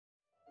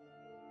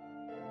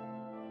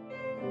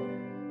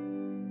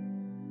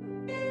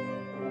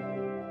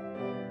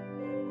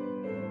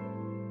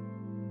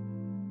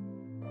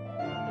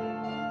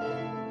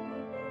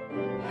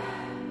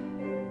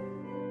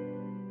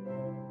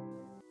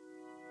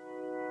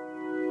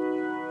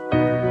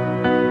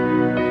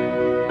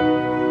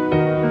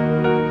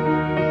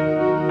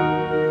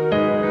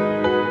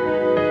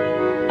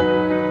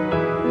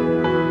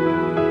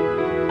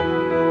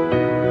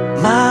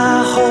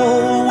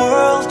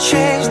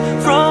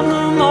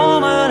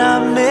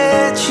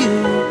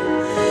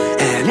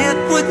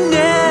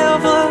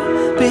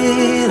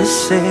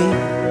say.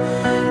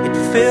 It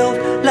felt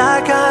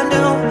like I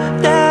knew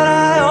that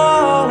I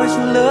always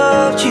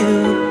loved you.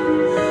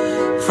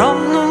 From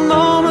the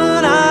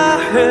moment I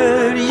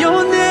heard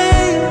your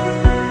name.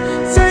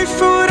 Giây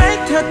phút ấy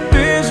thật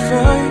tuyệt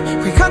vời,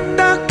 khoảnh khắc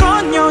ta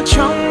có nhau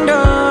trong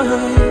đời.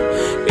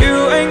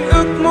 Yêu anh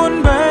ước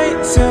muốn bây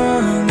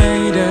giờ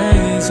ngày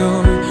đây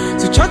rồi.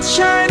 Dù chót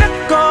trái đất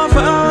có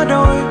vỡ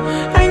đôi,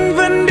 anh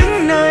vẫn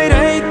đứng nơi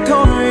đây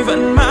thôi,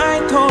 vẫn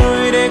mãi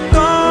thôi để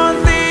con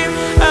tim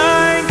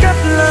anh cất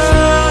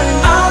lời.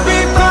 I'll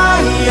be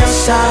by your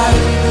side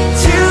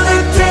till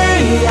the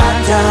day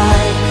I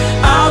die.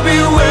 I'll be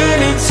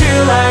waiting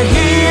till I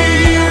hear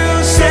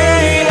you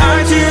say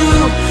I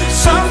do.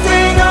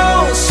 Something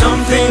old,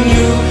 something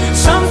new,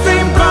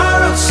 something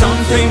bright,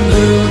 something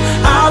blue.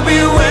 I'll be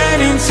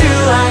waiting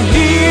till I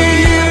hear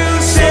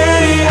you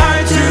say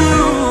I do.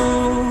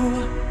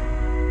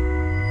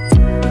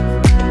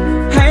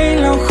 Hãy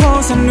lau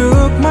khô dòng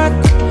nước mắt,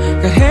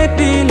 gạt hết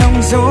đi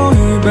lòng rối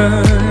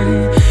bời,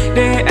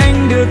 để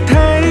anh được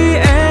thấy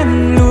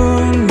em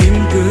luôn mỉm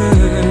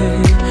cười.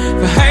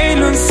 Và hãy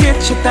luôn siết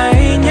chặt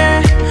tay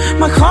nhé,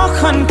 mà khó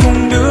khăn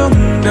cùng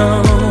đương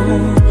đầu.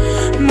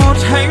 Một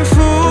hạnh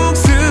phúc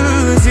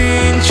giữ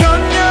gìn cho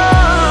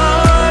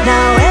nhau.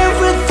 Now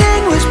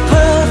everything was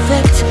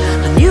perfect.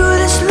 I knew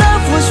this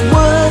love was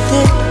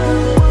worth it.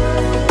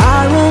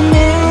 A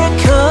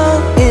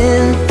miracle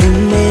in the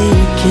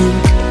making.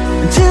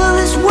 Until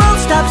this world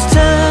stops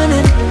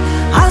turning,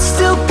 I'll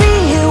still be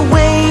here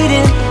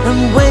waiting.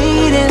 I'm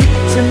waiting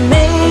to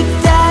make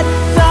that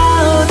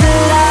vow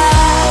that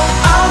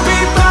I'll be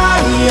by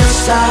your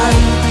side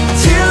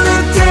till the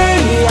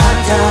day I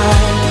die.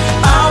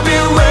 I'll be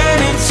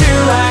waiting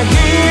till I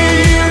hear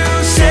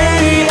you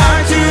say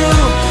I do.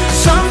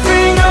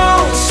 Something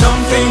old,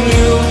 something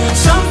new,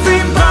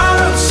 something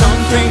bright,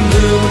 something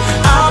blue.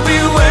 I'll be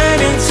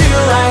waiting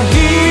till I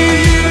hear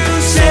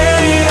you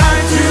say I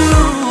do.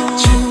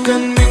 Chỉ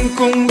cần mình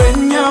cùng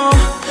bên nhau,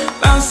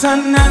 bao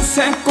gian nan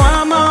sẽ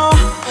qua mau.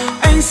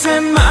 Anh sẽ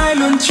mãi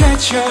luôn che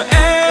chở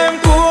em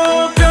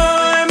cuộc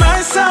đời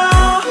mãi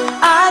sau.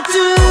 I do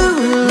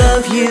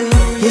love you,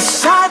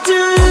 yes I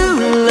do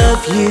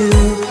love you.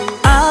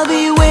 I'll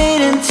be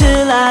waiting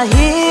till I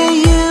hear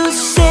you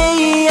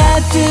say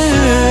I do.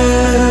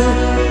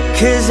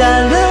 'Cause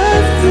I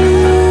love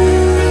you,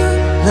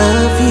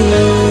 love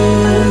you.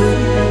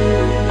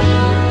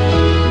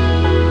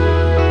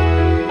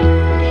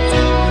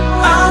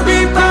 I'll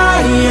be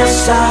by your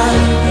side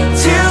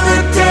till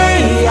the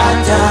day I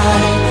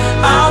die.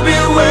 I'll be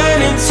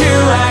waiting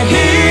till I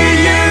hear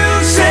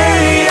you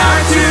say I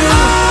do.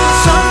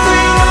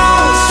 Something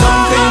old,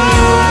 something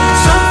new,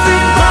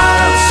 something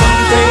bright,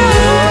 something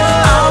new.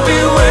 I'll be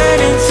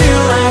waiting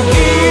till I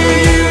hear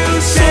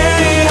you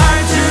say I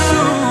do.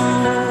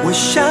 We're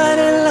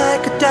shining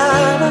like a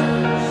diamond.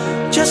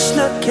 Just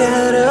look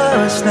at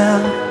us now.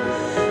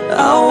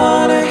 I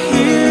wanna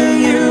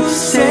hear you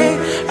say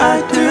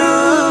I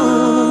do.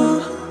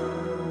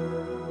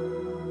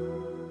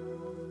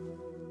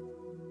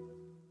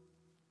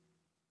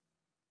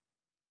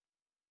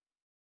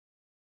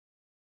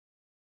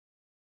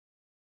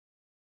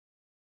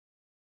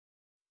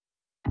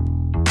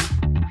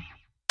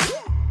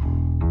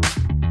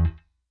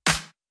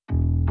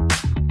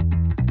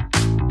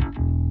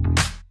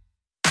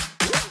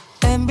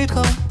 Em biết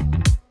không,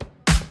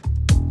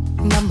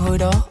 năm hồi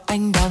đó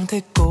anh đang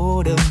thấy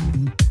cô đơn.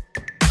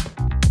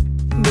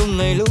 Đúng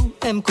ngày lúc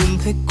em cũng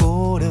thấy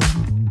cô đơn,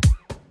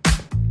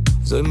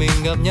 rồi mình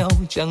gặp nhau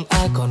chẳng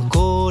ai còn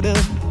cô đơn.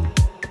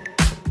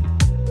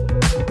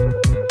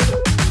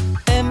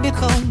 Em biết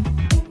không,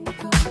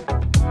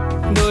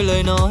 đôi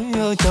lời nói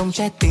ở trong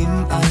trái tim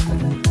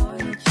anh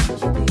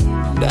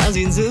đã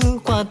gìn giữ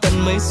qua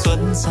tận mấy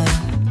xuân xanh.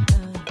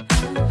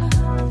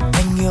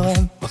 Anh yêu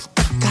em bằng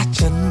tất cả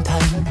chân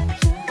thành.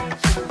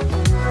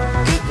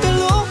 Kể từ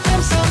lúc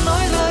em sớm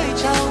nói lời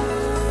chào,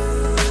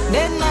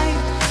 đến nay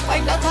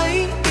anh đã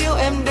thấy yêu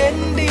em đến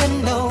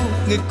điên đầu.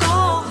 Người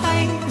có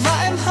hay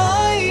và em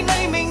hỡi,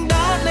 nay mình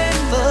đã nên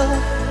vợ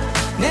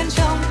nên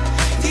chồng,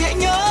 thì hãy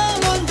nhớ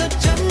luôn thật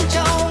trân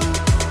trọng.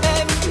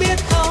 Em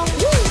biết không,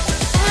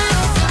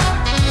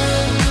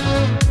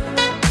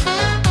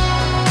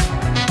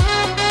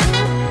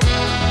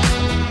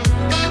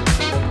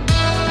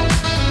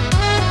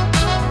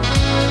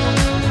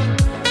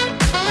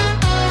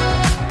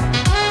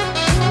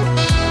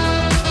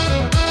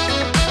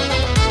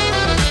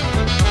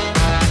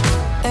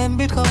 em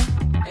biết không,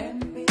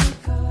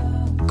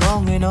 có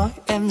người nói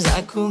em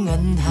dại khu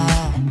ngân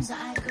hà,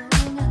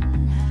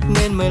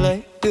 nên mới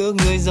lấy được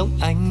người giống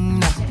anh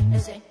nào.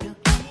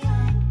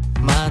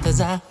 Mà thật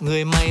ra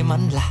người may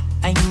mắn là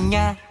anh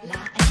nha.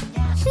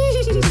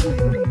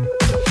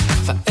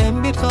 Và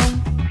em biết không,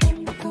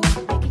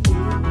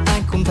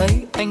 ai cũng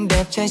thấy anh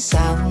đẹp trai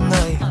sáng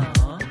ngời,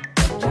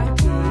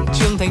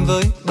 trưởng thành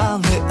với bao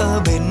người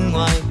ở bên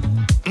ngoài.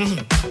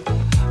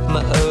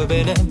 Mà ở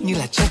bên em như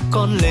là trẻ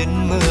con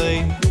lên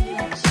 10.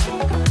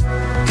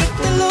 Kể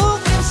từ lúc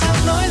em sắp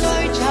nói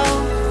lời chào,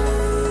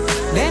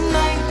 đến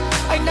nay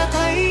anh đã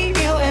thấy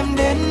yêu em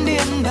đến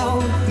điên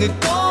đầu. Người